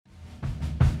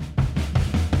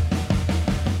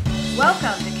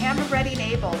Welcome to Camera Ready and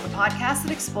Able, the podcast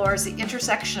that explores the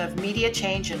intersection of media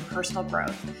change and personal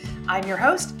growth. I'm your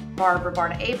host, Barbara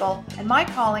Barna-Abel, and my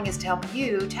calling is to help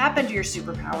you tap into your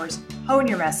superpowers, hone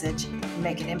your message, and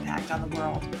make an impact on the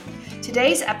world.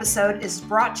 Today's episode is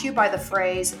brought to you by the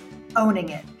phrase, owning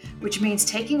it, which means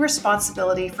taking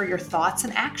responsibility for your thoughts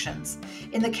and actions.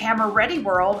 In the camera ready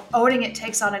world, owning it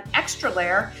takes on an extra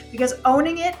layer because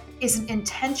owning it is an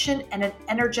intention and an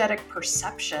energetic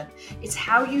perception. It's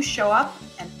how you show up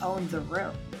and own the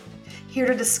room. Here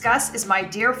to discuss is my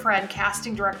dear friend,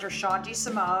 casting director Sean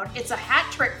DeSimone. It's a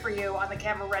hat trick for you on the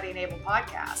Camera Ready and Able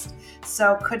podcast.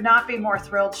 So could not be more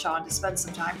thrilled, Sean, to spend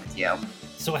some time with you.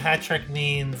 So a hat trick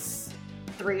means?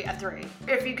 A three.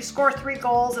 If you score 3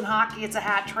 goals in hockey, it's a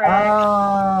hat trick.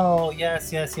 Oh,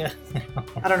 yes.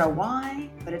 I don't know why,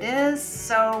 but it is.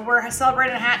 So we're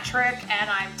celebrating a hat trick,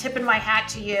 and I'm tipping my hat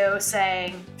to you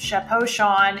saying, chapeau,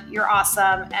 Sean, you're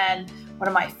awesome, and one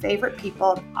of my favorite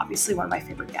people, obviously one of my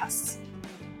favorite guests.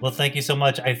 Well, thank you so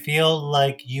much. I feel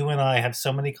like you and I have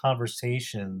so many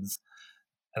conversations,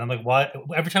 and I'm like, what?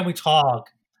 Every time we talk,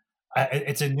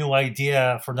 it's a new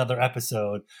idea for another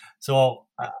episode. So,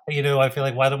 I feel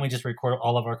like, why don't we just record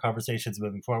all of our conversations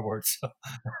moving forward? So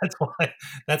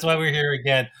that's why we're here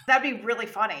again. That'd be really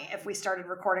funny if we started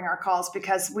recording our calls,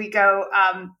 because we go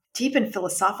deep and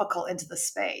philosophical into the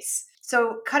space.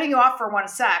 So cutting you off for one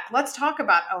sec, let's talk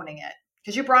about owning it,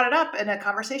 because you brought it up in a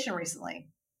conversation recently.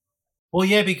 Well,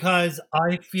 yeah, because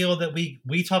I feel that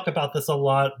we talk about this a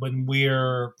lot when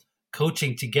we're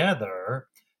coaching together.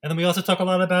 And then we also talk a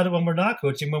lot about it when we're not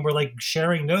coaching, when we're like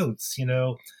sharing notes,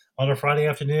 on a Friday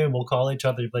afternoon, we'll call each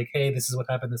other like, hey, this is what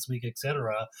happened this week,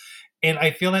 etc. And I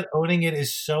feel that owning it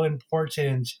is so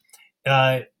important,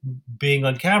 being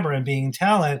on camera and being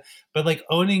talent, but like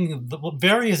owning the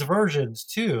various versions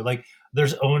too. Like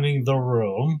there's owning the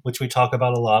room, which we talk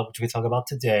about a lot, which we talk about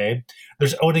today.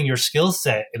 There's owning your skill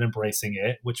set and embracing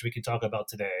it, which we can talk about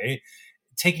today.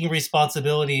 Taking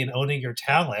responsibility and owning your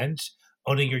talent,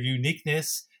 owning your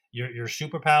uniqueness, your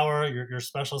superpower, your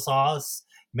special sauce,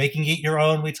 making it your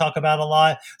own, we talk about a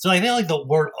lot. So I feel like the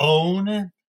word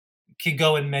own can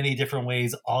go in many different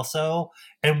ways also.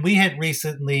 And we had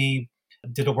recently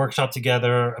did a workshop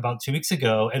together about 2 weeks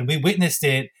ago, and we witnessed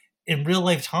it in real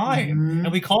life time. Mm-hmm.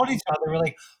 And we called each other, we're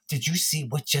like, did you see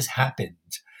what just happened?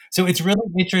 So it's really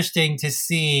interesting to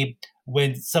see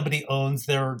when somebody owns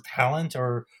their talent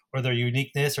or their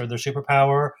uniqueness or their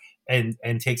superpower and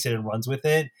takes it and runs with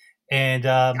it. And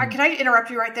can I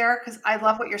interrupt you right there? Because I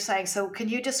love what you're saying. So can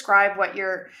you describe what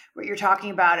you're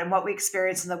talking about and what we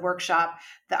experienced in the workshop,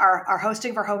 our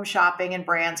Hosting for Home Shopping and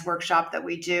Brands workshop that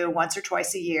we do once or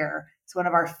twice a year? It's one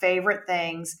of our favorite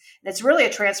things. And it's really a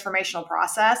transformational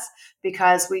process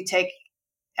because we take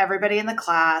everybody in the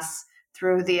class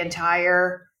through the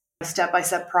entire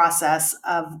step-by-step process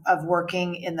of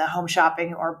working in the home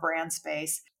shopping or brand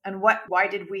space. And why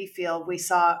did we feel we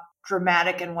saw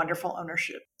dramatic and wonderful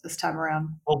ownership this time around?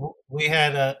 Well, we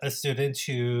had a student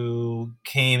who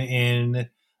came in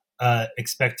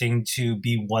expecting to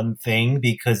be one thing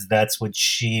because that's what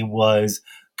she was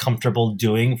comfortable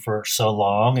doing for so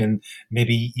long, and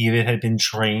maybe even had been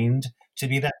trained to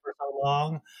be that for so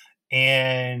long.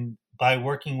 And by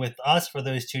working with us for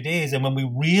those 2 days, and when we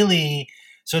really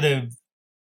sort of,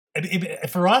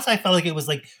 for us, I felt like it was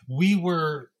like we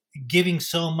were giving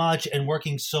so much and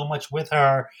working so much with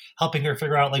her, helping her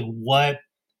figure out like what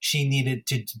she needed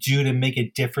to do to make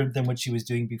it different than what she was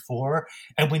doing before.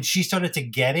 And when she started to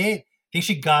get it, I think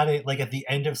she got it like at the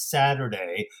end of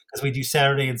Saturday, because we do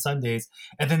Saturday and Sundays.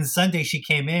 And then Sunday she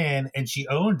came in and she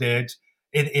owned it.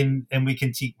 And we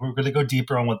can we're going to go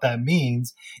deeper on what that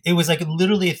means. It was like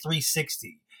literally a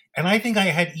 360. And I think I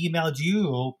had emailed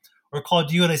you or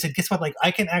called you and I said, guess what? Like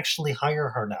I can actually hire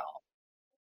her now.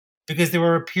 Because there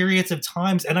were periods of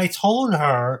times, and I told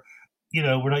her,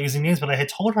 we're not using names, but I had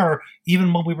told her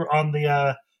even when we were on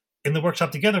the in the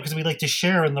workshop together, because we like to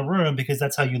share in the room because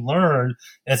that's how you learn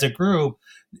as a group.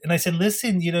 And I said,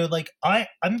 listen, like I'm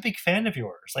a big fan of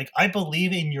yours. Like I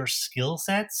believe in your skill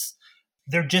sets.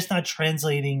 They're just not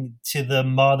translating to the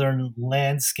modern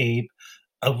landscape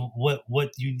of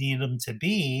what you need them to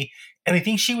be. And I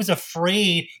think she was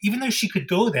afraid, even though she could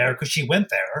go there because she went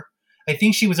there. I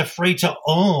think she was afraid to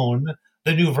own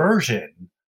the new version,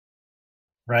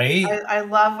 right? I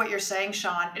love what you're saying,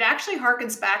 Sean. It actually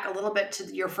harkens back a little bit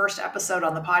to your first episode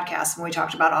on the podcast when we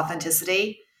talked about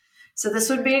authenticity. So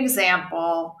this would be an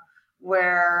example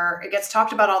where it gets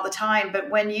talked about all the time,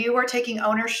 but when you are taking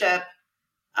ownership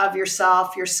of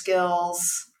yourself, your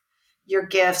skills, your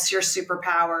gifts, your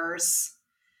superpowers,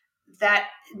 that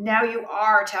now you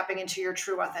are tapping into your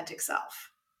true authentic self.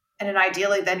 And then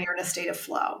ideally, then you're in a state of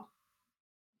flow.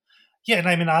 Yeah, and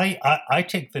I mean, I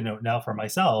take the note now for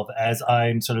myself as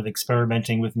I'm sort of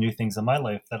experimenting with new things in my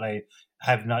life that I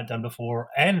have not done before,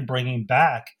 and bringing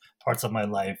back parts of my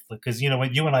life. Because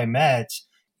when you and I met,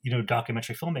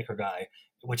 documentary filmmaker guy,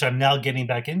 which I'm now getting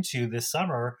back into this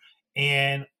summer,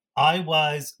 and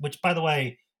which by the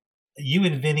way, you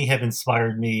and Vinny have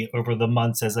inspired me over the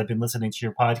months as I've been listening to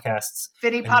your podcasts.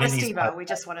 Vinny And Vinny's Potestivo, we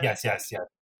just wanted yes, yes, yes.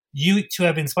 You two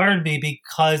have inspired me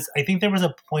because I think there was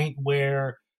a point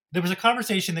where there was a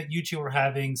conversation that you two were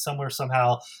having somewhere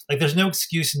somehow. Like, there's no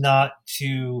excuse not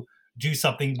to do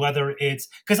something, whether it's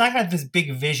because I had this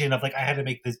big vision of like I had to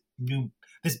make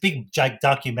this big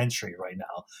documentary right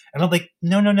now, and I'm like,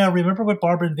 no, no, no. Remember what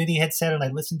Barbara and Vinny had said, and I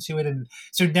listened to it, and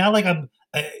so now like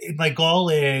my goal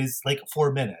is like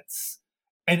 4 minutes,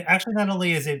 and actually not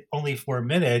only is it only 4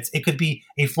 minutes, it could be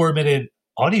a 4 minute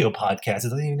audio podcast. It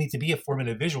doesn't even need to be a 4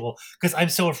 minute visual because I'm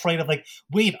so afraid of like,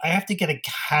 wait, I have to get a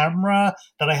camera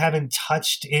that I haven't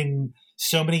touched in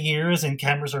so many years, and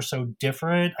cameras are so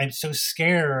different. I'm so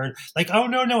scared. Like, oh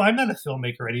no, no, I'm not a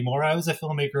filmmaker anymore. I was a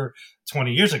filmmaker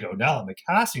 20 years ago. Now I'm a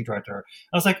casting director.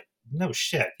 I was like, no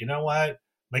shit. You know what?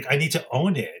 Like, I need to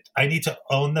own it. I need to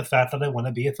own the fact that I want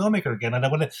to be a filmmaker again. And I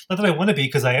want to, not that I want to be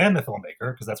because I am a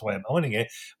filmmaker, because that's why I'm owning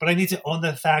it, but I need to own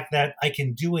the fact that I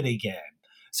can do it again.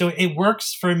 So it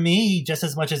works for me just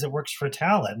as much as it works for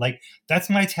talent. Like,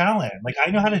 that's my talent. Like, I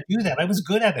know how to do that. I was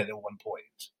good at it at one point.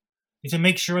 To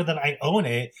make sure that I own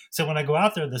it. So when I go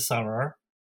out there this summer,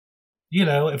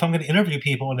 if I'm going to interview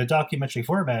people in a documentary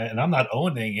format and I'm not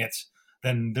owning it,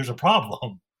 then there's a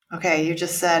problem. Okay, you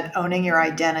just said owning your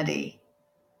identity.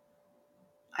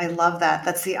 I love that.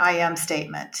 That's the I am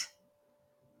statement,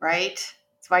 right?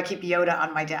 That's why I keep Yoda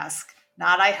on my desk.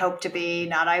 Not I hope to be,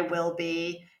 not I will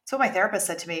be. That's what my therapist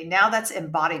said to me. Now that's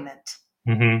embodiment.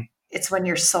 Mm-hmm. It's when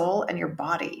your soul and your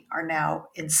body are now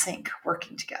in sync,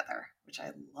 working together, which I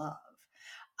love.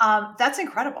 That's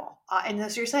incredible. And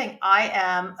as you're saying, I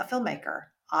am a filmmaker.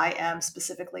 I am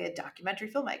specifically a documentary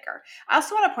filmmaker. I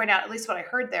also want to point out, at least what I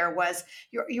heard there was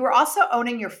you were also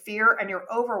owning your fear and your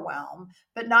overwhelm,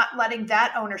 but not letting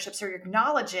that ownership. So you're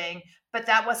acknowledging, but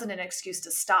that wasn't an excuse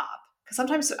to stop. Because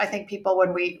sometimes I think people,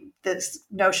 this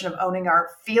notion of owning our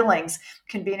feelings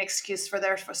can be an excuse for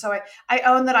so I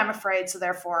own that I'm afraid, so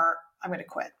therefore I'm going to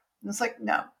quit. And it's like,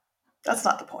 no, that's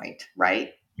not the point,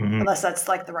 right? Mm-hmm. Unless that's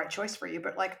like the right choice for you.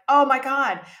 But like, oh my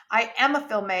God, I am a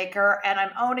filmmaker and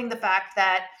I'm owning the fact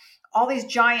that all these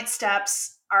giant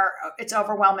steps it's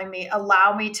overwhelming me.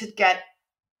 Allow me to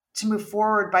move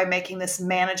forward by making this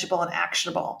manageable and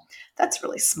actionable. That's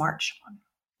really smart, Sean.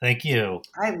 Thank you.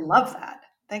 I love that.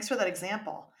 Thanks for that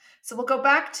example. So we'll go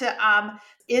back to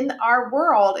in our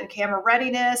world, in camera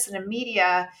readiness and in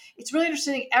media, it's really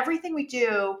interesting. Everything we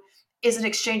do is an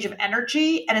exchange of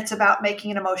energy, and it's about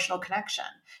making an emotional connection.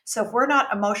 So if we're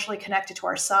not emotionally connected to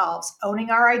ourselves,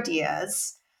 owning our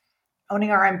ideas,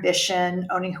 owning our ambition,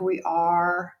 owning who we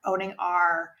are, owning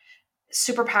our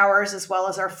superpowers as well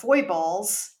as our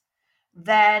foibles,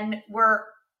 then we're,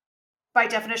 by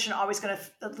definition, always going to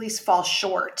at least fall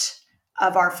short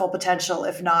of our full potential,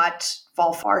 if not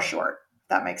fall far short.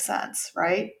 That makes sense,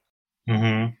 right?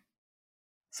 Mm-hmm.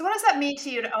 So what does that mean to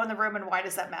you to own the room, and why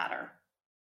does that matter?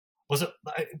 Well, so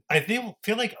I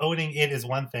feel like owning it is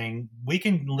one thing. We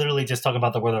can literally just talk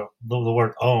about the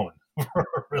word own for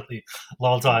a really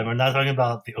long time. We're not talking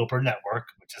about the Oprah Network,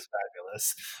 which is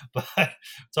fabulous, but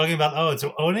talking about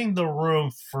so owning the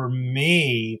room for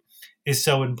me is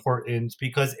so important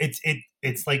because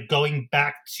it's like going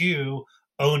back to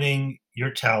owning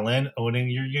your talent, owning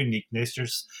your uniqueness, your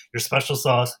special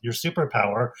sauce, your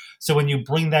superpower. So when you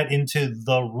bring that into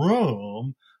the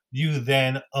room, you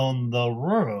then own the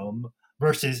room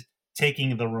versus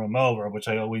taking the room over, which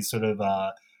I always sort of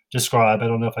describe. I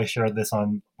don't know if I shared this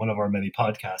on one of our many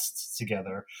podcasts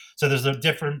together. So there's a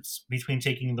difference between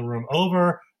taking the room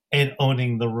over and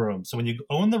owning the room. So when you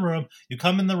own the room, you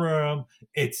come in the room,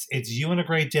 it's you in a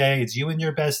great day, it's you in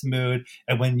your best mood.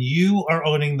 And when you are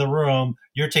owning the room,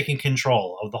 you're taking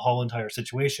control of the whole entire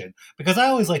situation. Because I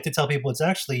always like to tell people it's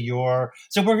actually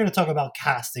so we're going to talk about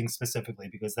casting specifically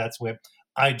because that's what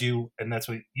I do and that's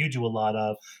what you do a lot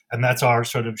of. And that's our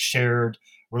sort of shared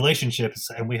relationships.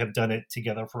 And we have done it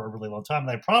together for a really long time.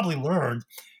 And I probably learned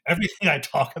everything I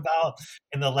talk about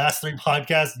in the last 3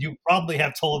 podcasts, you probably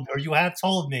have told, or you have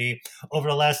told me over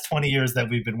the last 20 years that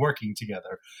we've been working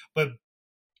together. But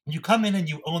you come in and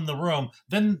you own the room,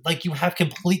 then like you have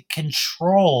complete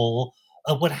control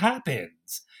of what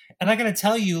happens. And I got to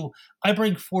tell you, I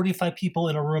bring 45 people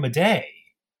in a room a day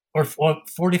or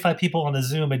 45 people on a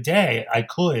Zoom a day. I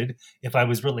could, if I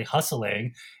was really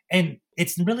hustling. And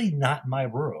it's really not my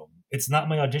room. It's not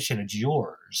my audition, it's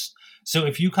yours. So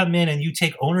if you come in and you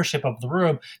take ownership of the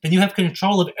room, then you have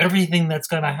control of everything that's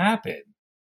going to happen.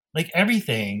 Like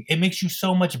everything. It makes you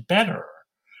so much better.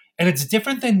 And it's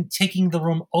different than taking the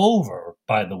room over,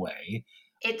 by the way.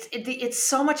 It's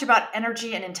so much about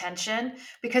energy and intention,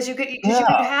 because you could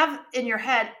Yeah. have in your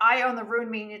head, I own the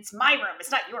room, meaning it's my room, it's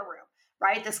not your room,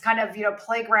 right? This kind of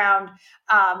playground,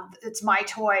 it's my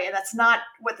toy, and that's not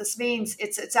what this means.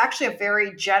 It's actually a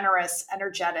very generous,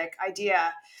 energetic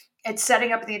idea. It's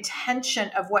setting up the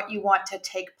intention of what you want to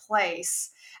take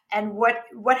place, and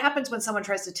what happens when someone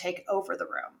tries to take over the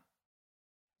room.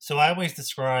 So I always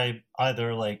describe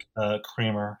either like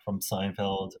Kramer from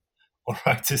Seinfeld, or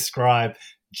I describe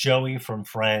Joey from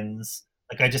Friends.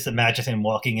 Like I just imagine him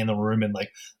walking in the room in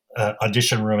like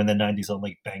audition room in the '90s on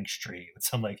like Bank Street with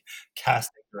some like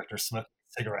casting director smoking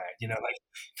a cigarette.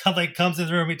 Like comes in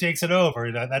the room, he takes it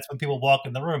over. That's when people walk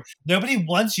in the room. Nobody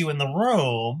wants you in the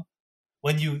room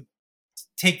when you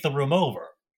take the room over.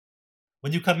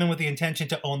 When you come in with the intention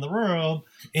to own the room,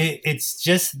 it's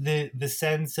just the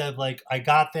sense of like, I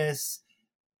got this.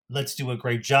 Let's do a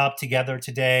great job together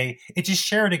today. It's a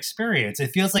shared experience. It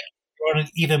feels like you're on an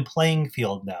even playing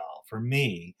field now for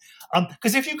me.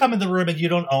 Because if you come in the room and you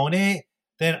don't own it,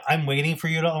 then I'm waiting for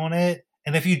you to own it.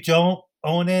 And if you don't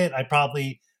own it, I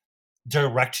probably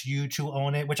direct you to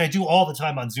own it, which I do all the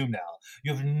time on Zoom now.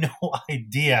 You have no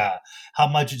idea how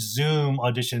much Zoom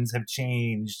auditions have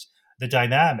changed the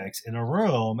dynamics in a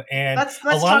room. And a Let's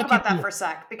lot talk of about that people, for a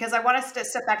sec, because I want us to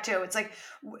step back too. It's like,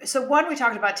 so one, we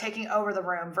talked about taking over the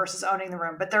room versus owning the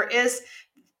room, but there is,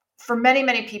 for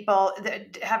many people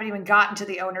that haven't even gotten to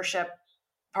the ownership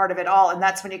part of it all, and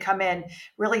that's when you come in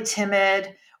really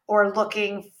timid or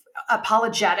looking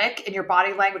apologetic in your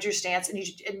body language, your stance, and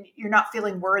you're not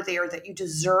feeling worthy or that you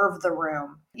deserve the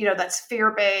room. That's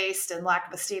fear based and lack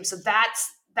of esteem. So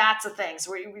that's a thing.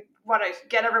 So we want to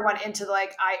get everyone into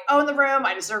like, I own the room.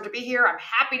 I deserve to be here. I'm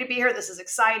happy to be here. This is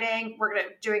exciting. We're going to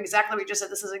doing exactly what you just said.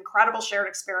 This is an incredible shared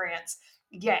experience.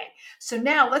 Yay. So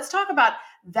now let's talk about,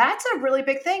 that's a really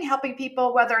big thing, helping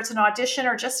people, whether it's an audition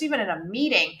or just even in a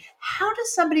meeting. How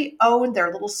does somebody own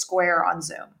their little square on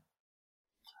Zoom?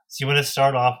 so you want to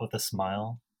start off with a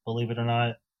smile, believe it or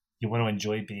not. You want to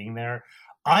enjoy being there.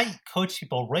 I coach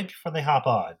people right before they hop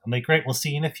on. I'm like, great, we'll see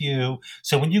you in a few.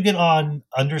 So when you get on,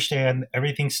 understand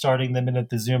everything's starting the minute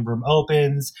the Zoom room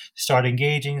opens, start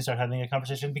engaging, start having a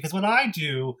conversation. Because what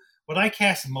I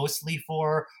cast mostly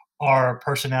for are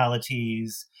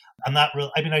personalities. I'm not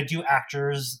real. I mean, I do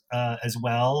actors as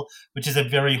well, which is a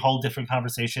very whole different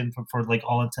conversation for like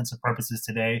all intents and purposes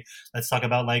today. Let's talk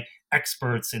about like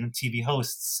experts and TV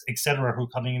hosts, etc., who are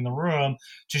coming in the room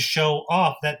to show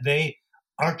off that they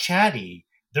are chatty.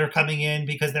 They're coming in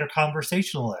because they're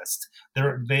conversationalists.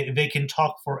 They can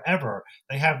talk forever.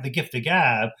 They have the gift of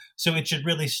gab. So it should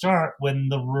really start when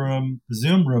the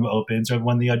Zoom room opens, or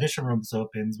when the audition rooms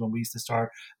opens. When we used to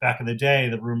start back in the day,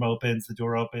 the room opens, the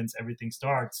door opens, everything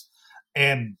starts.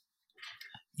 And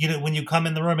when you come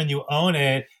in the room and you own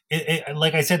it,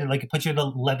 like I said, it puts you in a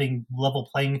level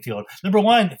playing field. Number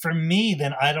one, for me,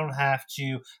 then I don't have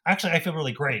to. Actually, I feel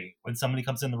really great when somebody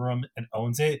comes in the room and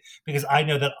owns it, because I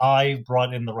know that I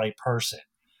brought in the right person.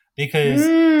 Because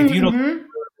if you don't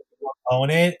Mm-hmm. own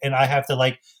it, and I have to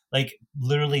like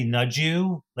literally nudge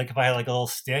you, like if I had like a little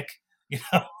stick,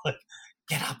 like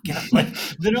get up, like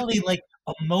literally, like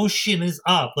emotion is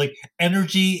up, like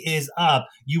energy is up.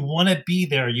 You want to be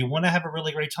there, you want to have a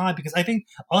really great time, because I think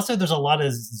also there's a lot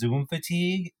of Zoom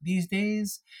fatigue these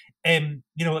days. And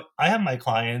I have my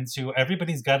clients who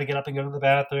everybody's got to get up and go to the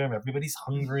bathroom, everybody's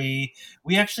hungry.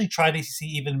 We actually try to see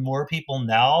even more people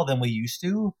now than we used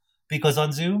to, because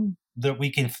on Zoom that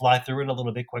we can fly through it a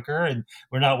little bit quicker, and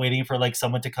we're not waiting for like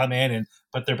someone to come in and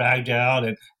put their bag down,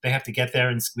 and they have to get there,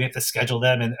 and we have to schedule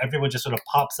them, and everyone just sort of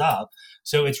pops up.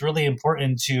 So it's really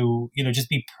important to just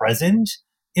be present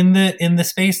in the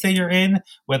space that you're in,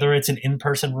 whether it's an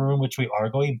in-person room, which we are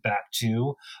going back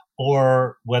to,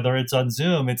 or whether it's on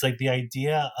Zoom. It's like the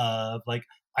idea of like,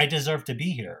 I deserve to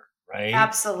be here, right?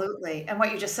 Absolutely. And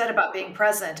what you just said about being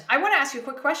present. I want to ask you a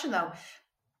quick question though,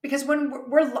 because when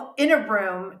we're in a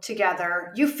room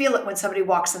together, you feel it when somebody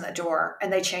walks in the door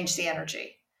and they change the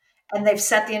energy and they've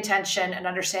set the intention and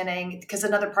understanding. Because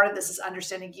another part of this is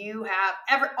understanding you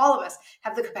have all of us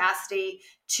have the capacity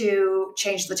to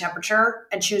change the temperature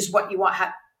and choose what you want,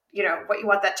 what you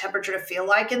want that temperature to feel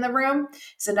like in the room.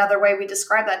 Is another way we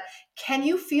describe that. Can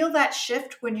you feel that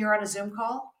shift when you're on a Zoom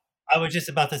call? I was just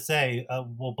about to say,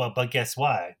 well, but guess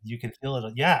what? You can feel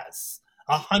it. Yes,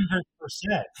 100%,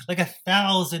 like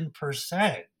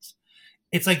 1,000%.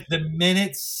 It's like the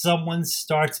minute someone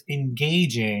starts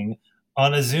engaging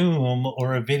on a Zoom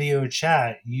or a video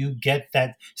chat, you get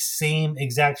that same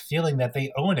exact feeling that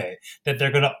they own it, that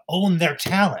they're going to own their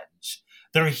challenge.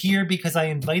 They're here because I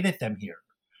invited them here.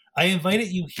 I invited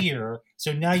you here,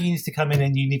 so now you need to come in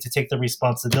and you need to take the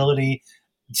responsibility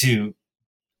to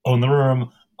own the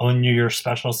room, own your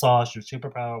special sauce, your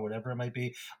superpower, whatever it might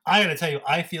be. I gotta tell you,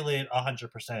 I feel it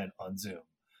 100% on Zoom.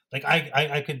 Like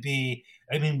I could be.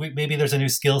 I mean, maybe there's a new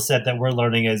skill set that we're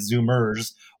learning as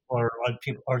Zoomers or on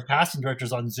people or casting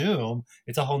directors on Zoom.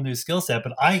 It's a whole new skill set,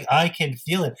 but I can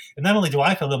feel it, and not only do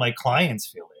I feel it, my clients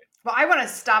feel it. Well, I want to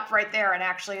stop right there and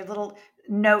actually a little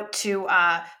note to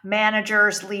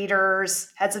managers, leaders,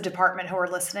 heads of department who are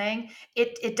listening.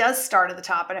 It does start at the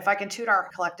top. And if I can toot our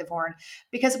collective horn,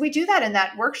 because we do that in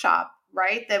that workshop,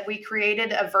 right? That we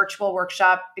created a virtual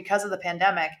workshop because of the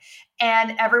pandemic.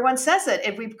 And everyone says it.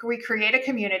 If we create a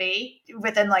community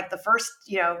within like the first,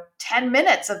 10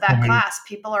 minutes of that class,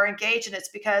 people are engaged. And it's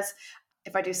because,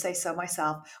 if I do say so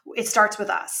myself, it starts with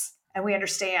us. And we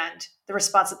understand the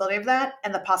responsibility of that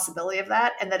and the possibility of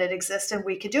that, and that it exists. And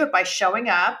we can do it by showing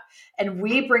up, and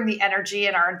we bring the energy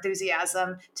and our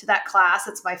enthusiasm to that class.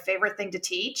 It's my favorite thing to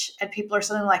teach. And people are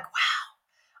suddenly like, wow,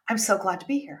 I'm so glad to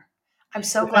be here. I'm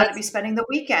so glad to be spending the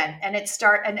weekend. And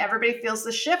and everybody feels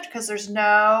the shift because there's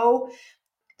no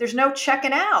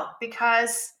checking out,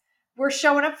 because we're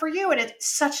showing up for you. And it's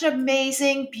such an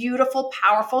amazing, beautiful,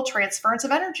 powerful transference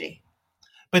of energy.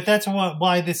 But that's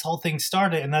why this whole thing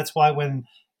started, and that's why when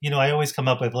I always come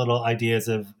up with little ideas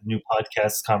of new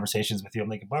podcast conversations with you. I'm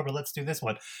like, Barbara, let's do this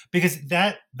one, because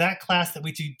that class that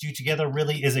we do together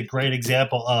really is a great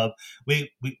example of we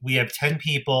have 10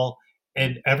 people.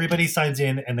 And everybody signs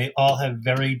in, and they all have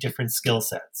very different skill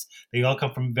sets. They all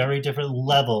come from very different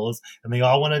levels, and they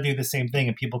all want to do the same thing.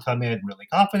 And people come in really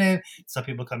confident. Some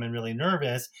people come in really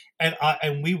nervous. And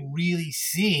we really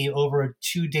see over a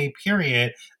 2-day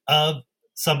period of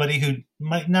somebody who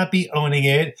might not be owning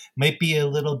it, might be a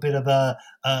little bit of a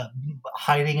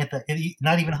hiding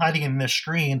not even hiding in their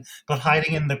screen, but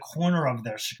hiding in the corner of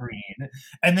their screen.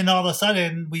 And then all of a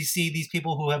sudden, we see these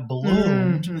people who have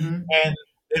bloomed and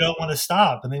they don't want to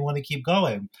stop, and they want to keep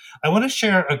going. I want to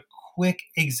share a quick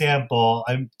example.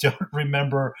 I don't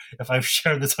remember if I've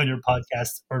shared this on your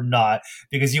podcast or not,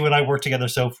 because you and I work together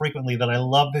so frequently that I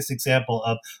love this example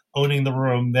of owning the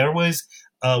room. There was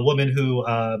a woman who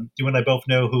you and I both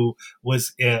know who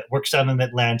works down in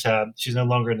Atlanta. She's no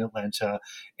longer in Atlanta.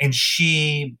 And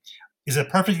she is a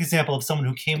perfect example of someone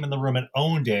who came in the room and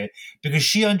owned it, because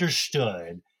she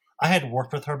understood. I had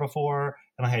worked with her before,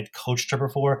 and I had coached her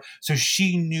before. So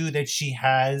she knew that she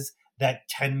has that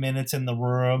 10 minutes in the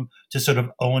room to sort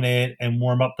of own it and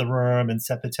warm up the room and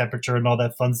set the temperature and all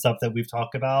that fun stuff that we've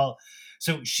talked about.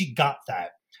 So she got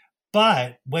that.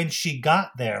 But when she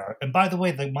got there, and by the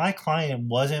way, my client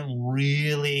wasn't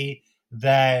really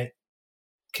that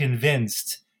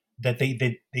convinced that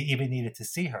they even needed to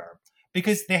see her,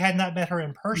 because they had not met her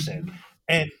in person.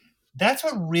 And that's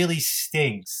what really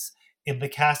stinks in the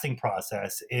casting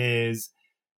process is,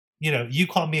 you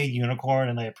call me a unicorn,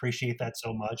 and I appreciate that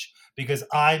so much, because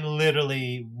I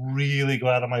literally really go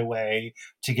out of my way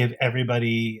to give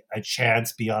everybody a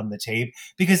chance beyond the tape,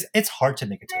 because it's hard to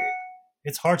make a tape.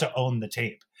 It's hard to own the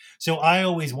tape. So I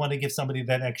always want to give somebody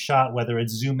that next shot, whether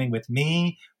it's Zooming with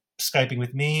me, Skyping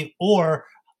with me, or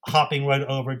hopping right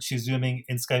over to Zooming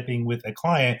and Skyping with a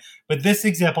client. But this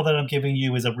example that I'm giving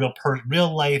you is a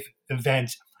real life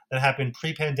event that happened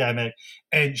pre-pandemic,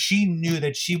 and she knew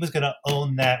that she was going to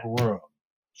own that room.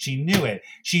 She knew it.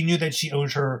 She knew that she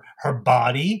owned her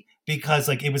body, because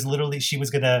it was literally, she was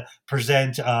going to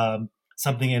present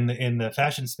something in the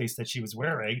fashion space that she was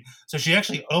wearing. So she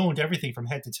actually owned everything from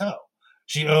head to toe.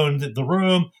 She owned the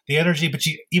room, the energy, but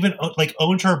she even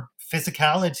owned her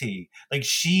physicality.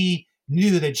 She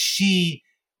knew that she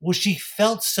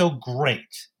felt so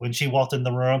great when she walked in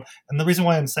the room. And the reason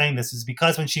why I'm saying this is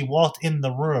because when she walked in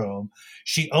the room,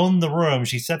 she owned the room.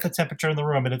 She set the temperature in the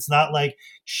room, and it's not like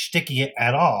sticky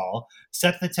at all.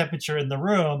 Set the temperature in the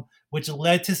room, which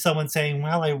led to someone saying,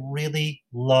 well, I really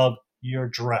love your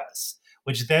dress,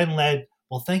 which then led,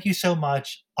 well, thank you so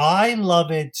much. I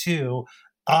love it too.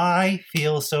 I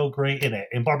feel so great in it.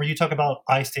 And Barbara, you talk about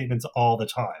I statements all the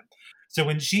time. So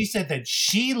when she said that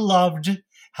she loved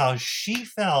how she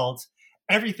felt,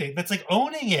 everything, that's like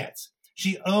owning it.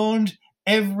 She owned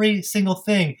every single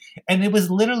thing. And it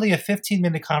was literally a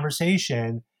 15-minute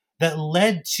conversation that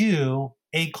led to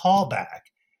a callback.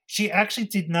 She actually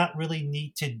did not really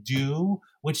need to do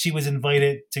what she was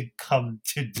invited to come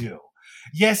to do.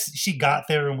 Yes, she got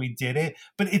there and we did it,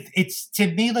 but it's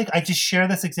to me, I just share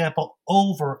this example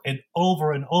over and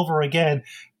over and over again,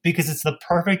 because it's the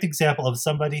perfect example of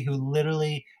somebody who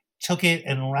literally took it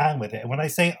and ran with it. And when I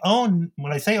say own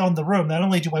the room, not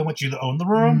only do I want you to own the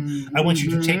room, I want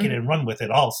you to take it and run with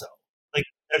it also. Like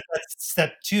that's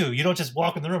step two. You don't just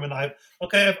walk in the room and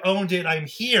I've owned it, I'm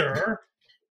here.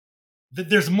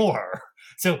 There's more.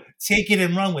 So take it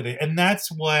and run with it. And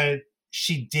that's what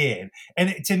she did.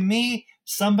 And to me,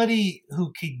 somebody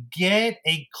who could get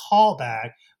a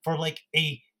callback for like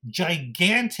a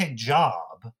gigantic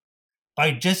job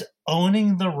by just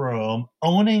owning the room,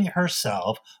 owning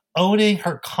herself, owning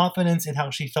her confidence in how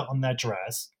she felt in that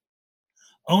dress,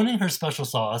 owning her special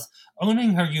sauce,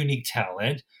 owning her unique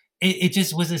talent. It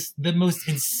just was the most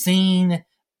insane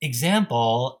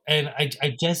example. And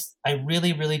I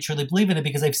really, really, truly believe in it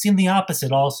because I've seen the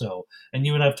opposite also. And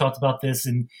you and I have talked about this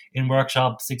in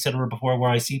workshops, etc. before,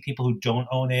 where I see people who don't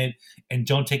own it and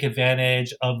don't take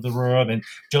advantage of the room and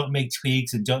don't make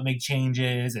tweaks and don't make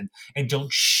changes and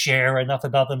don't share enough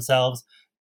about themselves.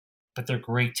 But they're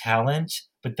great talent,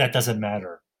 but that doesn't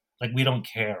matter. Like, we don't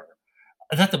care.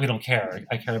 Not that we don't care.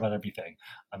 I care about everything.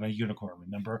 I'm a unicorn,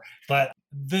 remember? But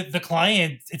the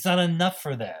client, it's not enough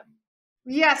for them.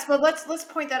 Yes, well, let's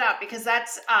point that out because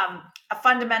that's a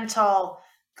fundamental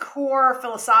core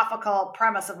philosophical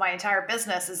premise of my entire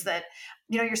business is that,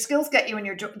 you know, your skills get you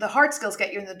in the hard skills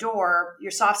get you in the door,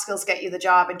 your soft skills get you the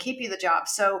job and keep you the job.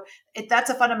 So that's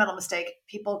a fundamental mistake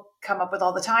people come up with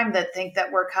all the time that think that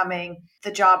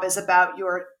the job is about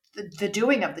the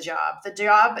doing of the job. The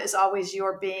job is always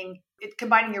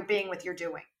combining your being with your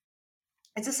doing.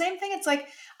 It's the same thing. It's like,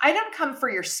 I don't come for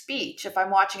your speech if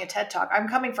I'm watching a TED Talk. I'm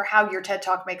coming for how your TED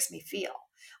Talk makes me feel.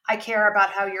 I care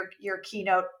about how your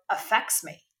keynote affects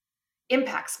me,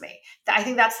 impacts me. I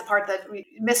think that's the part that we're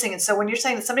missing. And so when you're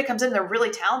saying that somebody comes in, they're really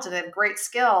talented and have great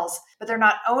skills, but they're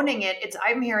not owning it,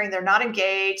 I'm hearing they're not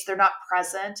engaged, they're not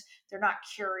present, they're not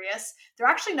curious, they're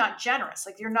actually not generous.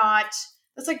 Like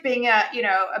it's like being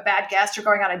a bad guest or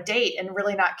going on a date and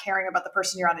really not caring about the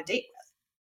person you're on a date with.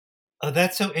 Oh,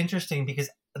 that's so interesting because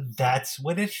that's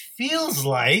what it feels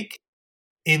like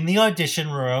in the audition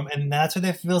room. And that's what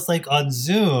it feels like on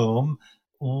Zoom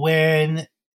when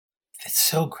it's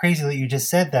so crazy that you just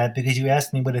said that because you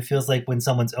asked me what it feels like when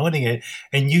someone's owning it.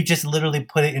 And you just literally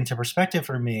put it into perspective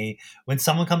for me. When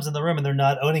someone comes in the room and they're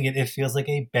not owning it, it feels like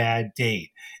a bad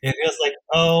date. It feels like,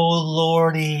 oh,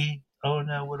 Lordy. Oh,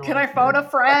 no. What do Can I phone a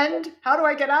friend? How do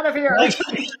I get out of here?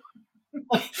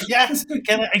 Yes.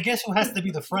 I guess who has to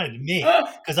be the friend? Me.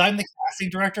 Because I'm the casting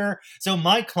director. So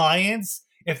my clients,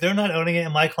 if they're not owning it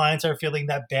and my clients are feeling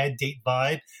that bad date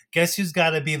vibe, guess who's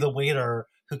got to be the waiter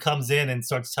who comes in and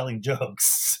starts telling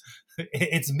jokes?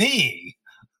 It's me.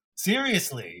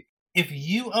 Seriously. If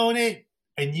you own it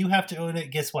and you have to own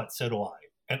it, guess what? So do I.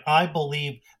 And I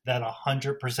believe that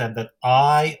 100% that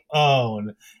I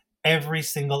own every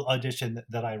single audition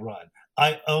that I run.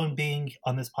 I own being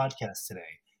on this podcast today.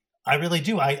 I really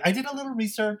do. I did a little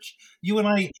research. You and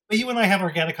I have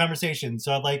organic conversations.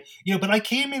 So I'm like, but I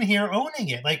came in here owning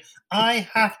it. Like, I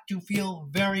have to feel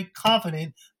very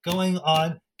confident going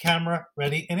on camera,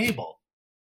 ready, and able.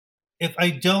 If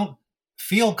I don't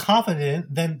feel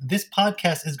confident, then this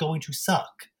podcast is going to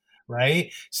suck.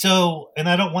 Right. So, and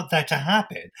I don't want that to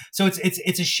happen. So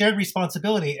it's a shared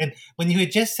responsibility. And when you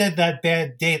had just said that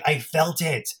bad date, I felt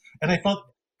it. And I felt,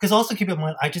 because also keep in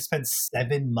mind, I just spent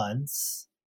 7 months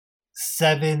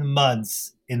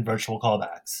in virtual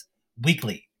callbacks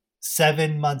weekly.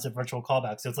 7 months of virtual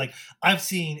callbacks. So it's like I've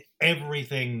seen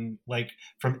everything like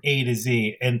from A to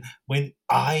Z. And when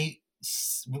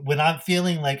I'm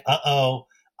feeling like, I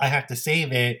have to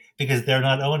save it because they're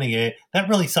not owning it, that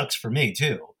really sucks for me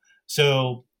too.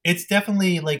 So it's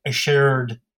definitely like a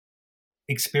shared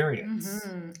experience.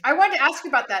 Mm-hmm. I wanted to ask you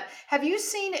about that. Have you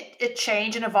seen it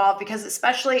change and evolve? Because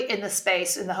especially in the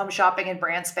space, in the home shopping and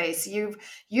brand space,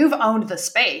 you've owned the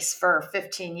space for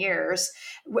 15 years.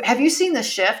 Have you seen the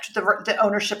shift, the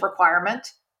ownership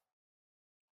requirement?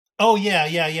 Oh yeah.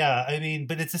 I mean,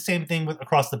 but it's the same thing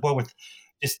across the board with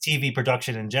just TV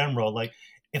production in general. Like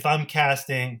if I'm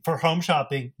casting for home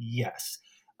shopping, yes.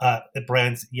 The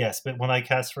brands, yes, but when I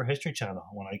cast for History Channel,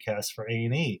 when I cast for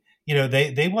A&E,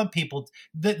 they want people.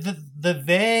 The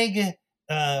vague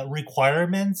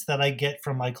requirements that I get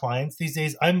from my clients these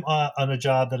days. I'm on a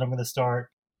job that I'm going to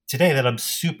start today that I'm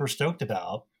super stoked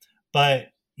about, but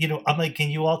I'm like,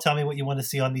 can you all tell me what you want to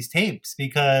see on these tapes?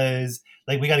 Because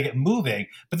like we got to get moving.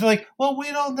 But they're like, well,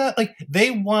 we don't know. Like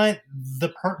they want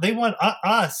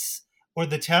us or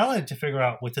the talent to figure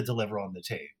out what to deliver on the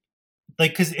tape.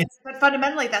 Like, but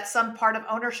fundamentally, that's some part of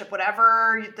ownership.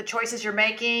 Whatever the choices you're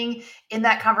making in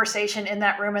that conversation, in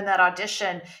that room, in that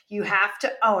audition, you have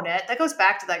to own it. That goes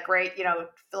back to that great,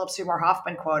 Philip Seymour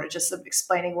Hoffman quote, just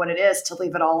explaining what it is to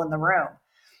leave it all in the room,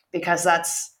 because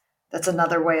that's That's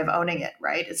another way of owning it,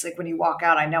 right? It's like when you walk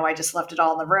out, I know I just left it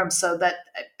all in the room.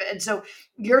 And so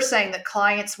you're saying that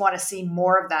clients want to see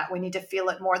more of that. We need to feel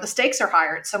it more. The stakes are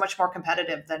higher. It's so much more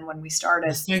competitive than when we The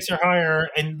started. stakes are higher,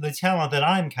 and the talent that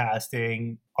I'm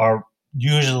casting are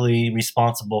usually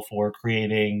responsible for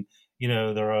creating,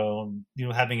 their own,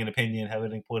 having an opinion,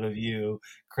 having a point of view,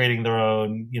 creating their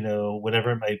own,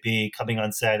 whatever it might be, coming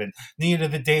on set. And at the end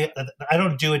of the day, I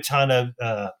don't do a ton of,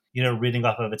 reading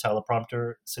off of a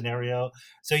teleprompter scenario.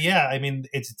 So yeah, I mean,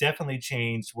 it's definitely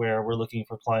changed where we're looking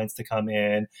for clients to come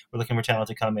in, we're looking for talent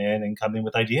to come in and come in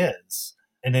with ideas.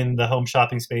 And in the home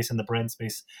shopping space and the brand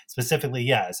space specifically,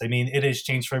 yes. I mean, it has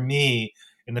changed for me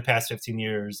in the past 15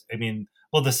 years. I mean,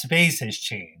 well, the space has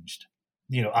changed.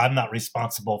 I'm not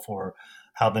responsible for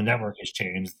how the network has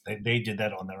changed. They did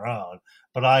that on their own.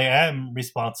 But I am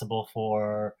responsible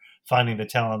for finding the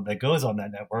talent that goes on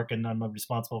that network. And I have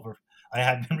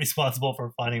been responsible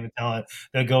for finding the talent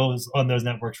that goes on those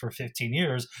networks for 15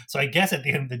 years. So I guess at the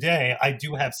end of the day, I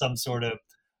do have some sort of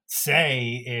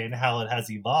say in how it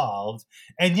has evolved.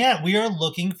 And yeah, we are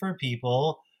looking for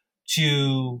people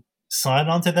to sign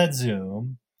onto that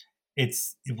Zoom.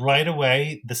 It's right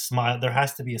away, the smile, there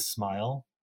has to be a smile.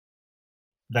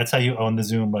 That's how you own the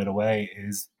Zoom right away,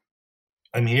 is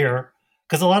I'm here.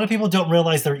 Because a lot of people don't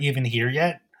realize they're even here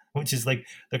yet, which is like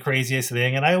the craziest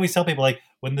thing. And I always tell people, like,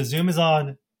 when the Zoom is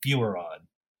on, you are on.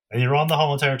 And you're on the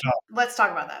whole entire time. Let's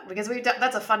talk about that, because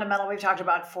that's a fundamental we've talked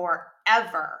about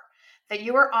forever, that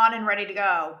you are on and ready to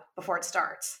go before it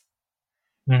starts.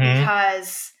 Mm-hmm.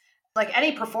 Because like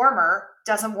any performer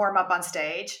doesn't warm up on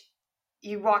stage.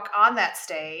 You walk on that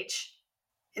stage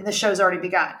and the show's already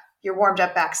begun. You're warmed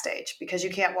up backstage because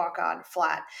you can't walk on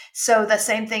flat. So the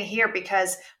same thing here,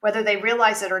 because whether they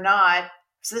realize it or not,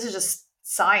 so this is just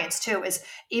science too, is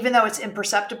even though it's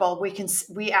imperceptible,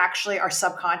 we actually, our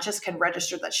subconscious can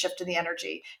register that shift in the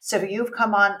energy. So if you've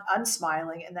come on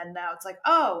unsmiling and then now it's like,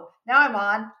 oh, now I'm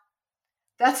on.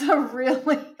 That's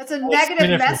a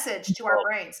negative message to our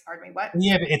brains. Pardon me, what?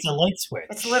 Yeah, but it's a light switch.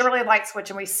 It's literally a light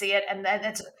switch, and we see it, and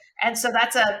then so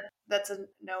that's a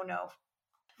no.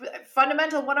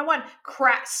 Fundamental 101: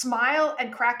 smile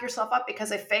and crack yourself up,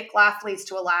 because a fake laugh leads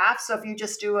to a laugh. So if you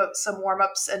just do some warm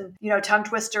ups and tongue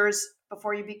twisters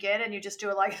before you begin, and you just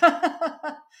do it like,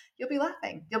 you'll be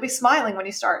laughing, you'll be smiling when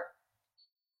you start.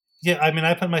 Yeah, I mean,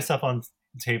 I put myself on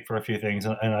tape for a few things,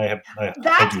 and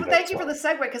thank you for the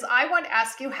segue, because I want to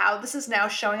ask you how this is now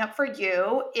showing up for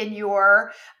you in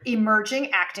your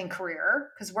emerging acting career.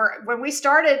 Because when we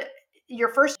started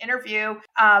your first interview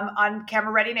on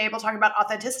Camera Ready and Able, talking about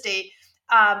authenticity,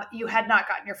 you had not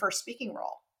gotten your first speaking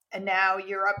role, and now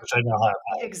you're up. Which I now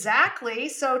have. Exactly.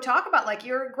 So talk about, like,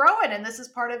 you're growing, and this is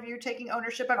part of you taking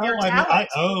ownership of your talent.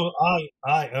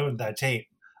 I owned that tape.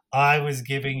 I was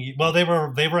giving you, well, they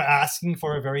were asking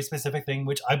for a very specific thing,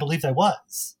 which I believed I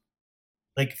was.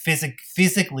 Like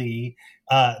physically,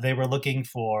 they were looking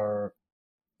for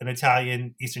an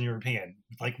Italian, Eastern European.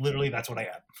 Like literally, that's what I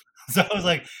am. So I was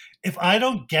like, if I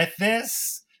don't get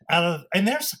this and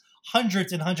there's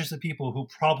hundreds and hundreds of people who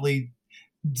probably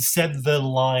said the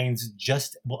lines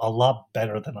just a lot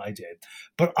better than I did,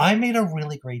 but I made a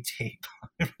really great tape.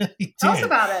 I really did. Tell us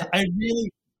about it.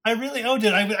 I really owned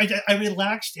it. I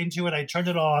relaxed into it. I turned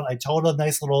it on. I told a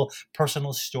nice little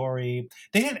personal story.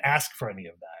 They didn't ask for any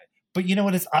of that. But you know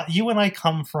what? You and I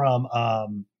come from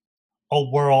a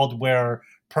world where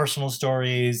personal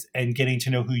stories and getting to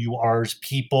know who you are as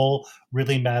people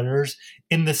really matters.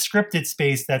 In the scripted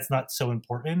space, that's not so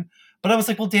important. But I was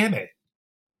like, well, damn it.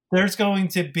 There's going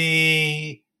to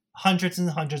be hundreds and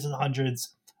hundreds and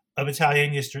hundreds of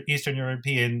Italian, Eastern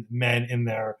European men in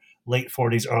their late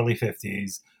 40s, early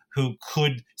 50s, who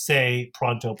could say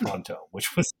pronto,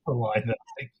 which was the line that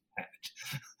I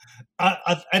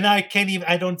had. And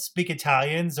I don't speak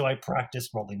Italian, so I practice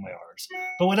rolling my R's.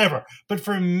 But whatever. But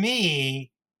for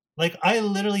me, like, I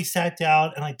literally sat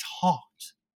down and I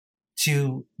talked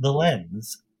to the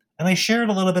lens. And I shared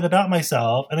a little bit about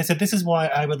myself. And I said, this is why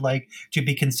I would like to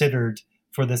be considered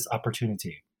for this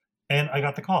opportunity. And I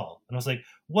got the call. And I was like,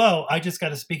 whoa, I just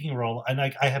got a speaking role. And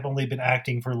I have only been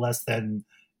acting for less than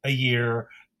a year.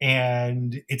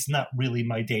 And it's not really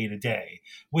my day to day,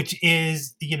 which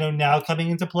is, now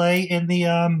coming into play in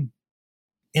the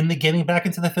getting back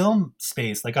into the film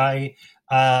space. Like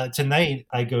tonight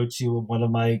I go to one of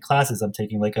my classes. I'm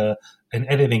taking like an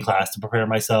editing class to prepare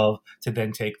myself to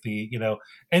then take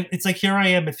and it's like, here I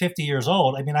am at 50 years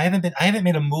old. I mean, I haven't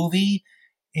made a movie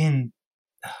in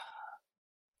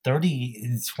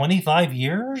 25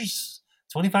 years,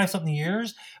 25 something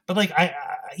years. But like,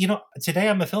 today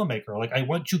I'm a filmmaker. Like, I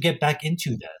want to get back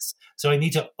into this. So I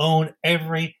need to own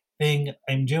every thing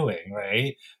I'm doing,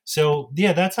 right? So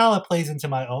yeah, that's how it plays into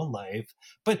my own life.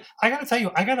 But I gotta tell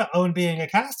you, I gotta own being a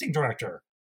casting director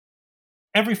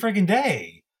every friggin'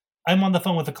 day. I'm on the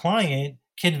phone with a client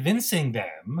convincing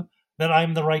them that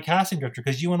I'm the right casting director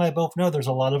because you and I both know there's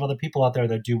a lot of other people out there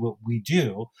that do what we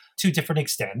do to different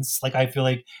extents. Like I feel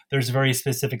like there's very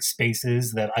specific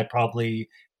spaces that I probably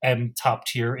am top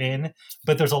tier in,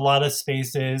 but there's a lot of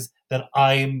spaces that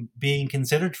I'm being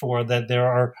considered for that there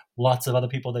are lots of other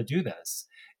people that do this.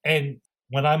 And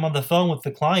when I'm on the phone with the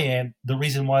client, the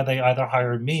reason why they either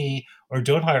hire me or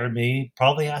don't hire me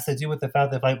probably has to do with the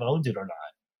fact that if I've owned it or not.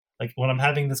 Like when I'm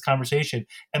having this conversation,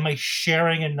 am I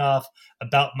sharing enough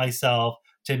about myself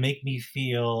to make me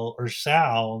feel or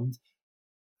sound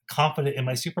confident in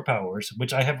my superpowers,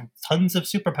 which I have tons of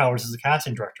superpowers as a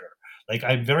casting director. Like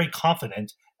I'm very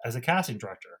confident as a casting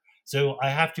director. So I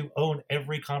have to own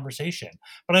every conversation.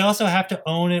 But I also have to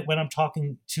own it when I'm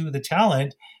talking to the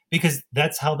talent because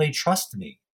that's how they trust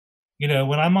me. You know,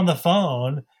 when I'm on the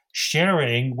phone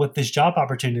sharing what this job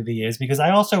opportunity is, because I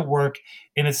also work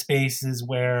in a spaces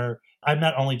where I'm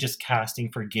not only just casting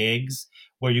for gigs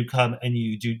where you come and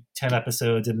you do 10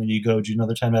 episodes and then you go do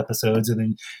another 10 episodes and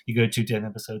then you go do 10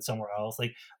 episodes somewhere else.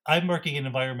 Like I'm working in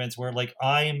environments where like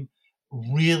I'm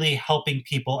really helping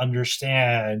people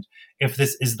understand if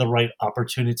this is the right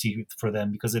opportunity for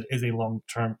them because it is a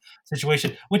long-term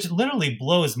situation, which literally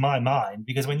blows my mind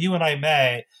because when you and I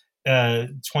met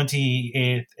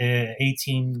 18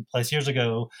 plus years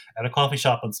ago at a coffee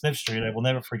shop on Smith Street, I will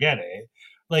never forget it.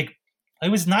 Like, I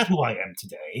was not who I am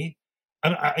today.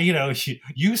 You know,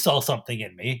 you saw something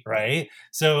in me, right?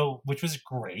 So, which was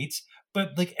great.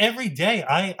 But like every day,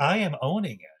 I am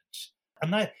owning it. I'm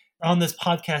not on this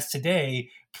podcast today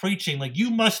preaching like you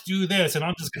must do this, and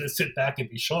I'm just going to sit back and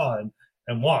be Sean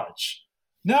and watch.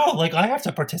 No, like I have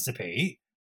to participate.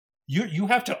 You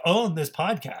have to own this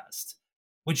podcast,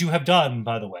 which you have done,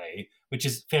 by the way, which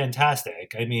is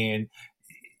fantastic. I mean,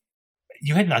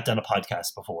 you had not done a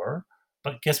podcast before,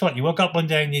 but guess what? You woke up one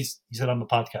day and you said, I'm a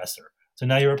podcaster. So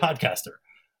now you're a podcaster.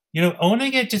 You know,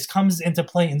 owning it just comes into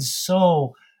play in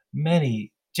so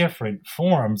many different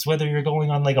forms, whether you're going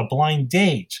on like a blind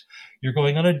date, you're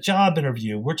going on a job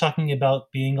interview. We're talking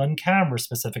about being on camera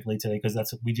specifically today because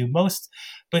that's what we do most.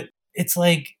 But it's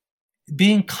like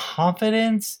being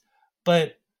confident,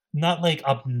 but not like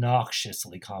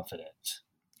obnoxiously confident.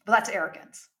 But that's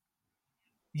arrogance.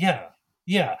 Yeah.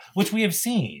 Yeah. Which we have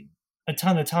seen a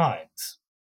ton of times.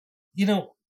 You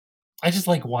know, I just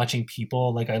like watching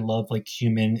people. Like I love like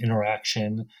human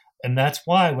interaction. And that's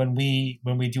why when we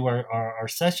do our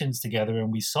sessions together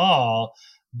and we saw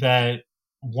that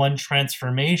one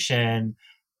transformation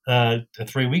 3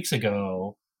 weeks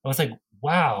ago, I was like,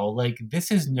 wow, like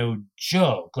this is no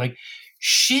joke. Like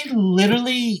she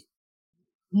literally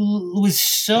was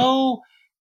so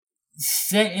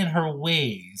set in her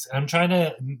ways. And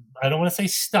I don't want to say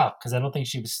stuck because I don't think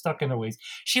she was stuck in her ways.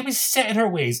 She was set in her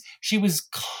ways. She was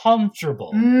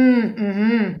comfortable.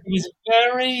 Mm-hmm. She was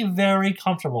very, very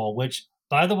comfortable, which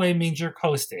by the way means you're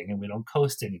coasting and we don't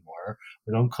coast anymore.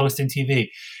 We don't coast in TV.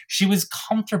 She was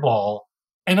comfortable.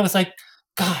 And I was like,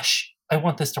 gosh, I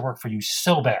want this to work for you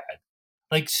so bad.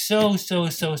 Like so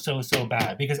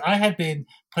bad because I had been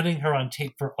putting her on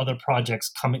tape for other projects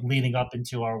leading up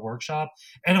into our workshop.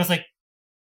 And I was like,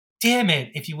 damn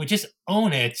it, if you would just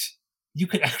own it, you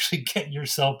could actually get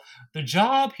yourself the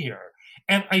job here.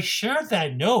 And I shared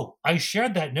that note,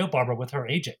 Barbara, with her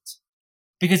agent.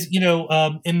 Because, you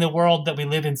know, in the world that we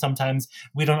live in, sometimes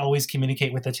we don't always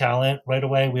communicate with the talent right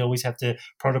away. We always have to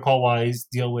protocol-wise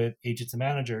deal with agents and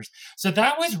managers. So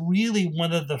that was really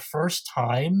one of the first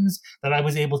times that I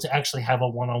was able to actually have a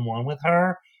one-on-one with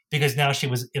her because now she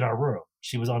was in our room.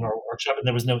 She was on our workshop and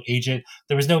there was no agent.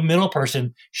 There was no middle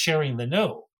person sharing the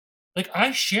note. Like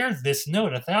I shared this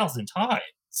note 1,000 times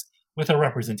with her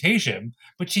representation,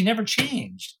 but she never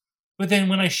changed. But then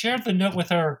when I shared the note with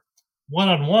her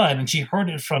one-on-one and she heard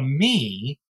it from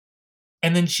me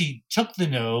and then she took the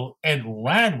note and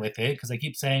ran with it because I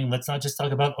keep saying let's not just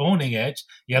talk about owning it,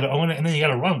 you got to own it and then you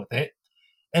got to run with it.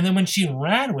 And then when she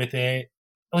ran with it,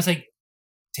 I was like,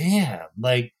 damn,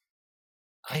 like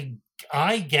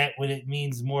I get what it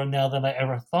means more now than I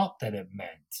ever thought that it meant.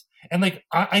 And like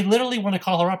I literally want to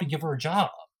call her up and give her a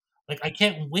job. Like I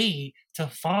can't wait to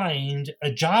find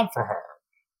a job for her.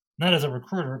 Not as a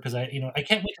recruiter, because I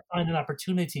can't wait to find an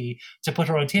opportunity to put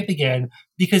her on tape again.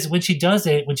 Because when she does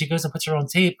it, when she goes and puts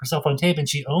herself on tape, and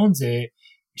she owns it,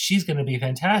 she's going to be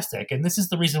fantastic. And this is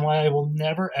the reason why I will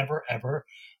never, ever, ever,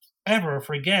 ever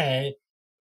forget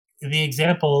the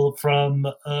example from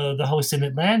the host in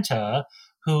Atlanta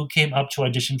who came up to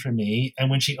audition for me. And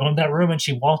when she owned that room and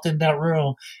she walked in that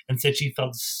room and said she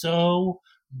felt so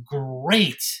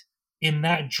great in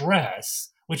that dress,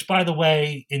 which by the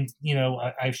way,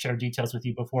 I've shared details with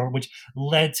you before, which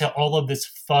led to all of this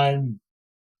fun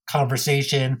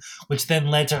conversation, which then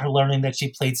led to her learning that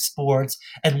she played sports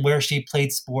and where she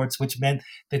played sports, which meant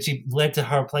that she led to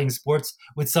her playing sports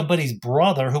with somebody's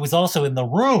brother who was also in the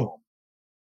room.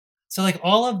 So like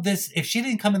all of this, if she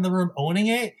didn't come in the room owning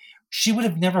it, she would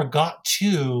have never got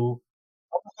to,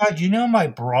 oh my God, my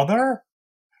brother?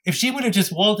 If she would have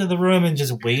just walked in the room and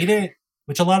just waited,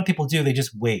 which a lot of people do, they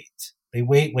just wait. They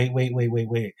wait.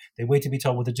 They wait to be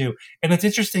told what to do. And it's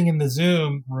interesting in the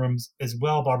Zoom rooms as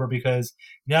well, Barbara, because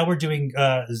now we're doing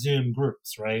Zoom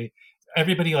groups, right?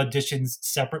 Everybody auditions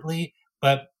separately,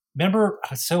 but remember,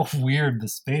 it's so weird the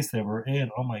space that we're in.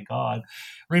 Oh my God.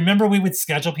 Remember we would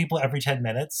schedule people every 10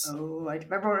 minutes? Oh, I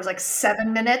remember when it was like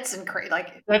 7 minutes and 7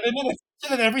 minutes. So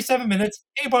then every 7 minutes,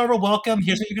 hey Barbara, welcome.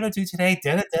 Here's what you're gonna do today.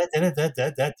 Da da da da da da da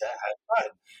da. Have fun.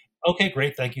 Okay,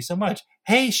 great. Thank you so much.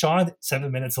 Hey, Sean,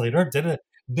 7 minutes later. Da-da.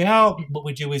 Now, what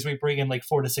we do is we bring in like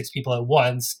 4 to 6 people at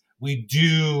once. We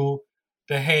do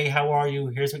the, hey, how are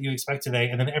you? Here's what you expect today.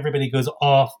 And then everybody goes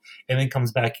off and then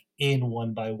comes back in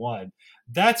one by one.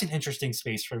 That's an interesting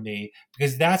space for me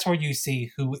because that's where you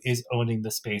see who is owning the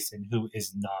space and who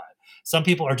is not. Some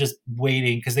people are just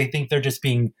waiting because they think they're just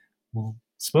being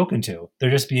spoken to. They're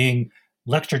just being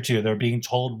lectured to. They're being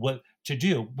told what to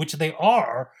do, which they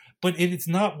are, but it's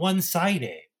not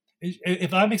one-sided.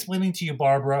 If I'm explaining to you,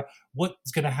 Barbara,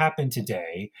 what's going to happen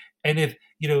today, and if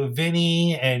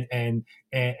Vinny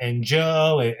and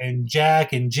Joe and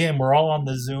Jack and Jim were all on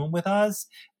the Zoom with us,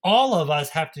 all of us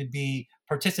have to be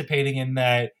participating in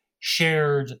that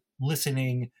shared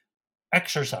listening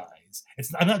exercise.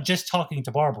 I'm not just talking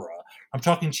to Barbara. I'm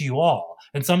talking to you all.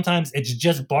 And sometimes it's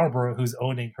just Barbara who's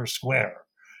owning her square.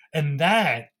 And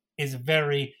that is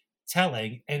very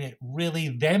telling. And it really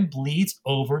then bleeds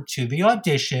over to the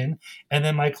audition. And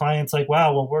then my client's like,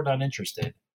 wow, well, we're not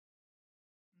interested.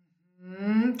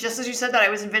 Just as you said that, I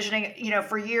was envisioning,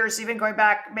 for years, even going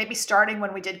back, maybe starting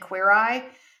when we did Queer Eye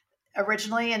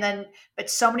originally, and then, but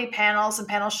so many panels and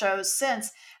panel shows since,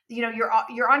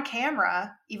 you're on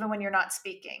camera, even when you're not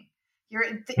speaking. You're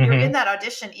in that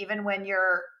audition, even when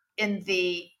you're in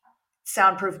the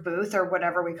soundproof booth or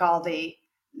whatever we call the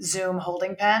Zoom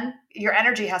holding pen. Your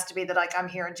energy has to be that, like, I'm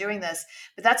here and doing this.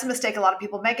 But that's a mistake a lot of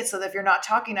people make it so that if you're not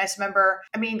talking, I just remember,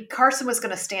 Carson was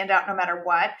going to stand out no matter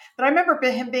what. But I remember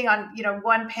him being on,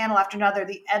 one panel after another,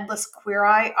 the endless Queer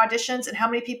Eye auditions, and how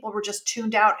many people were just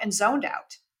tuned out and zoned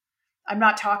out. I'm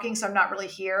not talking, so I'm not really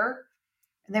here.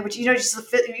 And they would, you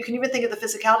can even think of the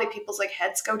physicality. People's like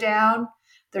heads go down.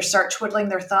 They start twiddling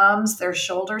their thumbs, their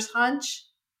shoulders hunch.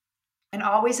 And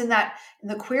always in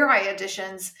the Queer Eye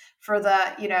auditions for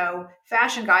the,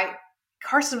 fashion guy,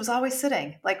 Carson was always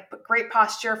sitting, like great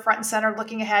posture, front and center,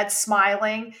 looking ahead,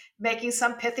 smiling, making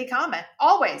some pithy comment,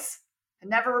 always, and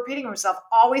never repeating himself,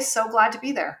 always so glad to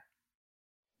be there.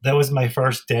 That was my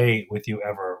first day with you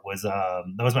ever.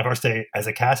 That was my first day as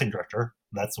a casting director.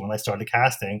 That's when I started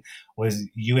casting. Was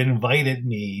you invited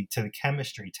me to the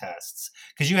chemistry tests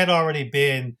because you had already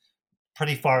been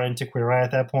pretty far into Queer Eye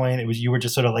at that point. You were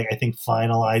just sort of like, I think,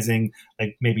 finalizing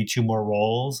like maybe 2 more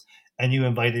roles, and you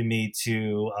invited me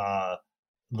to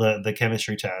the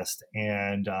chemistry test.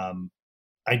 And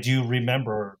I do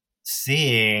remember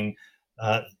seeing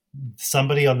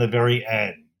somebody on the very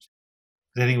end.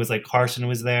 I think it was like Carson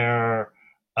was there,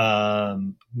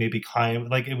 maybe kind of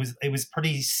like it was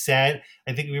pretty set.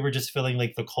 I think we were just filling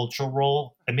like the cultural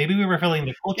role, and maybe we were filling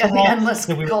the cultural role. The endless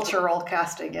cultural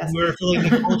casting. Yes, we were filling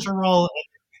the cultural role.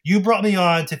 You brought me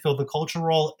on to fill the cultural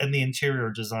role and the interior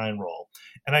design role,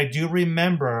 and I do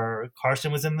remember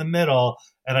Carson was in the middle,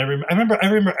 and I remember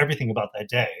everything about that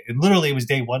day. And literally, it was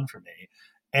day 1 for me,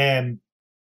 and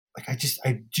like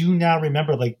I do now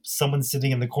remember like someone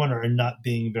sitting in the corner and not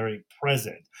being very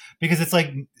present, because it's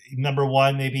like, number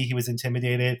 1, maybe he was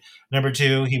intimidated. Number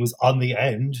 2, he was on the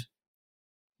end,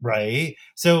 right?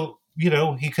 So,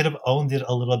 he could have owned it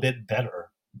a little bit better.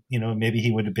 Maybe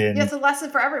he would have been. Yeah, it's a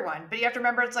lesson for everyone. But you have to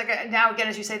remember, it's like now again,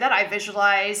 as you say that, I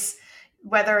visualize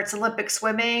whether it's Olympic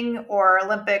swimming or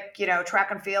Olympic,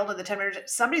 track and field, or the 10 meters,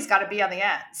 somebody's got to be on the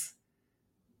ends.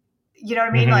 You know what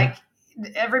I mean? Like,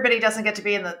 everybody doesn't get to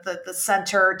be in the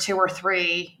center 2 or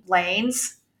 3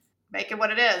 lanes. Make it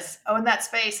what it is. Own that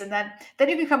space. And then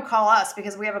you can come call us,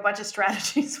 because we have a bunch of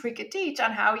strategies we could teach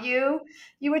on how you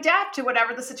adapt to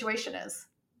whatever the situation is.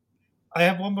 I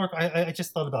have one more. I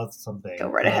just thought about something. Go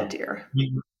right ahead, dear.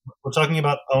 We're talking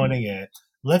about owning it.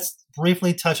 Let's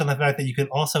briefly touch on the fact that you can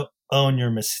also own your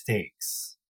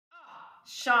mistakes.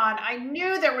 Sean, I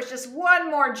knew there was just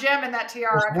one more gem in that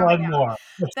tiara There's coming one out. more.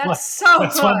 That's so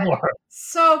That's good. one more.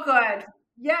 So good.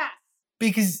 Yes.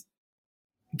 Because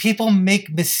people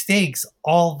make mistakes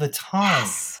all the time.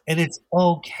 Yes. And it's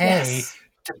okay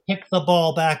to pick the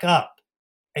ball back up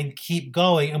and keep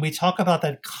going. And we talk about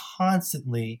that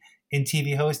constantly in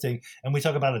TV hosting. And we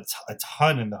talk about it a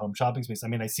ton in the home shopping space. I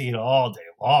mean, I see it all day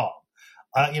long.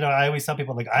 I always tell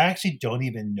people, like, I actually don't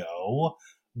even know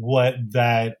what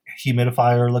that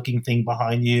humidifier looking thing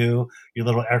behind you, your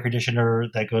little air conditioner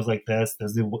that goes like this.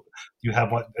 You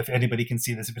have what, if anybody can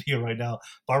see this video right now,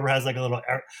 Barbara has like a little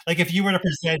air, like if you were to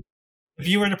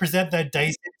present that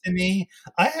Dyson to me,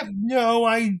 I have no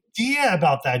idea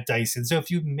about that Dyson. So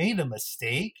if you made a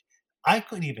mistake, I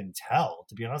couldn't even tell,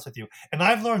 to be honest with you. And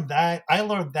I learned that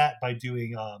by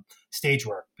doing stage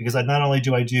work, because not only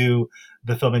do I do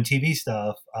the film and TV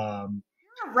stuff,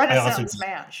 Renaissance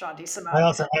man, Sean DeSimone. I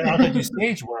also do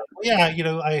stage work. Yeah,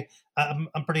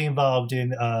 I'm pretty involved in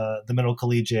the Middle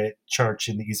Collegiate Church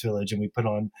in the East Village, and we put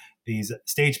on these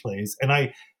stage plays. And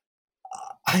I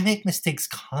make mistakes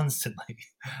constantly.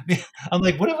 I'm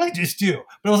like, what did I just do?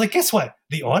 But I was like, guess what?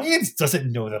 The audience doesn't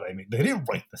know that they didn't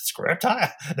write the script.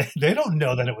 They don't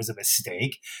know that it was a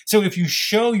mistake. So if you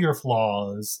show your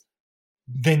flaws,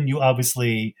 then you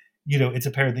obviously, it's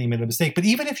apparent that you made a mistake. But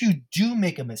even if you do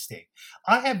make a mistake,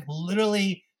 I have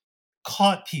literally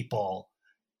caught people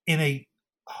in a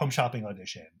home shopping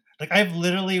audition. Like, I've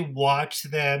literally watched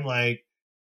them like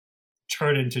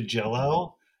turn into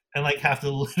Jell-O and like have to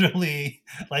literally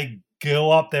like go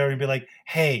up there and be like,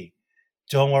 hey,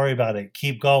 don't worry about it.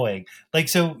 Keep going. Like,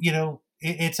 so,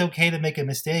 it's okay to make a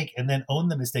mistake and then own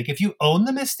the mistake. If you own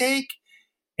the mistake,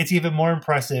 it's even more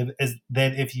impressive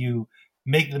than if you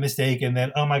make the mistake and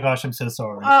then, oh my gosh, I'm so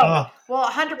sorry. Well,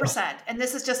 100%. And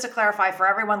this is just to clarify for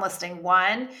everyone listening.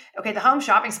 One, okay, the home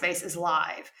shopping space is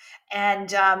live,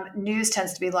 and news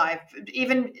tends to be live.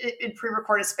 Even in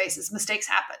pre-recorded spaces, mistakes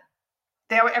happen.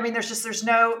 There's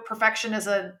no perfection is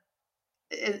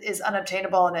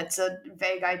unobtainable, and it's a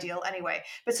vague ideal anyway.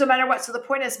 But so no matter what, so the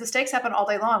point is, mistakes happen all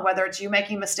day long, whether it's you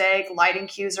making a mistake, lighting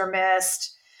cues are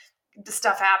missed, the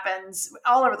stuff happens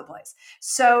all over the place.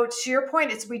 So to your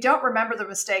point, we don't remember the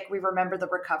mistake, we remember the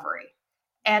recovery.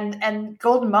 And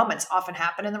golden moments often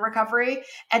happen in the recovery.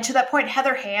 And to that point,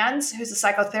 Heather Hands, who's a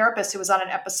psychotherapist who was on an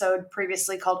episode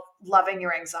previously called Loving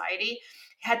Your Anxiety,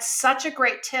 had such a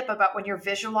great tip about when you're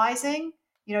visualizing,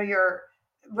 your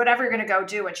whatever you're going to go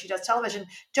do when she does television,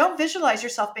 don't visualize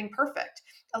yourself being perfect.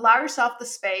 Allow yourself the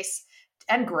space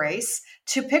and grace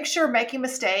to picture making a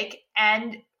mistake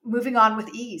and moving on with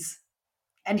ease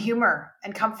and humor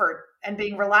and comfort and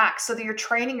being relaxed, so that you're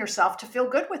training yourself to feel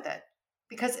good with it,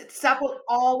 because stuff will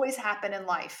always happen in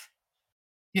life.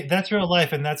 Yeah, that's real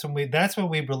life, and that's when we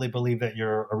really believe that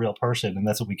you're a real person, and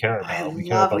that's what we care about. I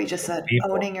love what you just said,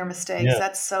 people. Owning your mistakes. Yeah.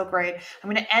 That's so great. I'm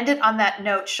going to end it on that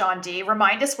note, Sean D.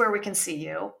 Remind us where we can see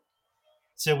you.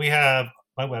 So we have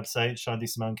my website,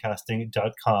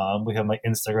 SeanDeSimoneCasting.com. We have my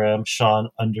Instagram,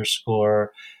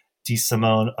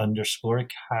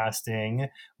 Sean_DeSimone_casting.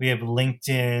 We have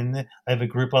LinkedIn. I have a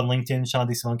group on LinkedIn, Sean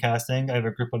DeSimone Casting. I have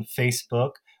a group on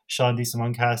Facebook, Sean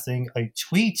DeSimone Casting. I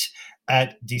tweet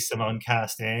at DeSimone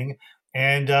Casting.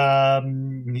 And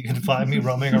you can find me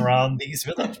roaming around these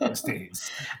village most days.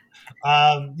 But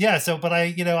I'm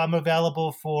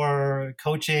available for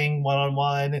coaching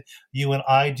one-on-one. You and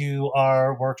I do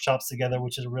our workshops together,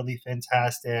 which is really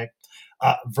fantastic.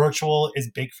 Virtual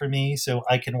is big for me, so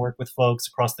I can work with folks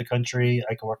across the country.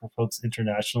 I can work with folks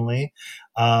internationally.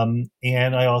 And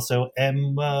I also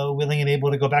am willing and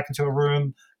able to go back into a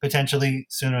room potentially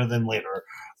sooner than later.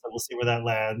 So we'll see where that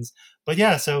lands. But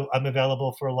yeah, so I'm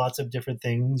available for lots of different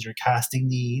things: your casting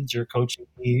needs, your coaching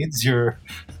needs, your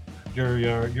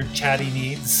chatty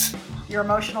needs, your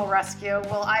emotional rescue.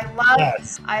 Well, I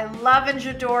love and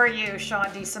adore you, Sean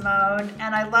DeSimone,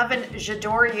 and I love and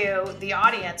adore you, the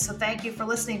audience. So thank you for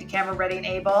listening to Camera Ready and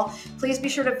Able. Please be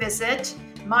sure to visit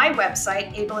my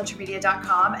website,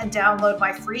 ableintermedia.com, and download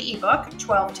my free ebook,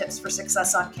 12 Tips for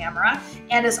Success on Camera.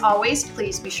 And as always,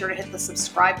 please be sure to hit the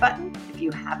subscribe button if you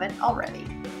haven't already.